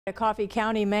A Coffee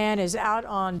County man is out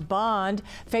on bond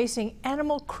facing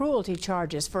animal cruelty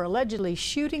charges for allegedly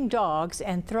shooting dogs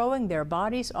and throwing their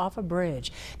bodies off a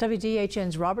bridge.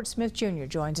 WDHN's Robert Smith Jr.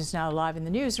 joins us now live in the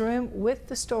newsroom with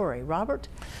the story. Robert?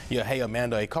 Yeah, hey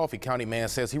Amanda, a Coffee County man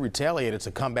says he retaliated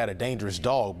to combat a dangerous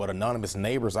dog, but anonymous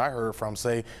neighbors I heard from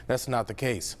say that's not the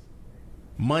case.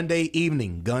 Monday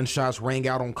evening, gunshots rang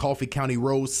out on Coffee County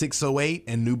Road 608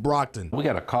 in New Brockton. We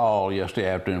got a call yesterday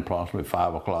afternoon, approximately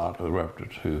 5 o'clock, with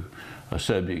reference to a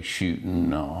subject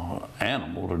shooting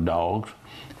animals or dogs.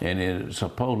 And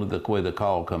supposedly the way the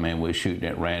call come in was shooting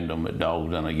at random at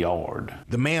dogs in a yard.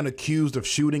 The man accused of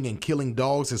shooting and killing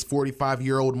dogs is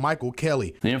 45-year-old Michael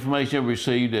Kelly. The information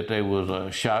received that there was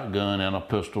a shotgun and a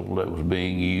pistol that was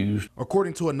being used.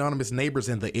 According to anonymous neighbors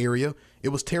in the area, it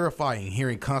was terrifying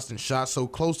hearing constant shots so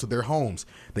close to their homes.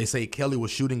 They say Kelly was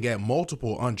shooting at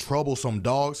multiple untroublesome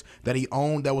dogs that he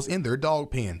owned that was in their dog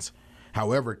pens.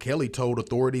 However, Kelly told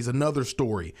authorities another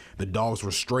story. The dogs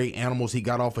were stray animals he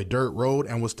got off a dirt road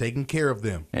and was taking care of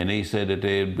them. And he said that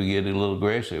they'd be getting a little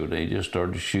aggressive. They just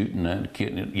started shooting and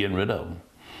getting rid of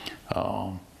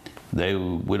them.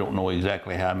 We don't know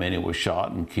exactly how many were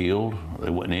shot and killed.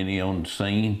 There wasn't any on the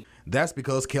scene. That's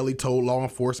because Kelly told law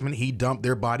enforcement he dumped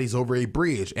their bodies over a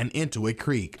bridge and into a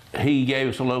creek. He gave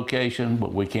us a location,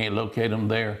 but we can't locate them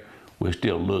there. We're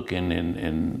still looking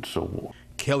and so forth.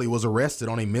 Kelly was arrested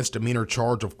on a misdemeanor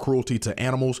charge of cruelty to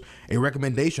animals, a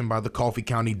recommendation by the Coffee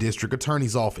County District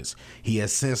Attorney's Office. He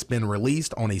has since been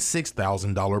released on a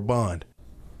 $6,000 bond.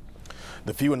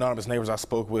 The few anonymous neighbors I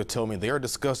spoke with told me they are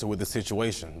disgusted with the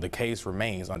situation. The case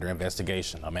remains under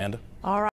investigation. Amanda? All right.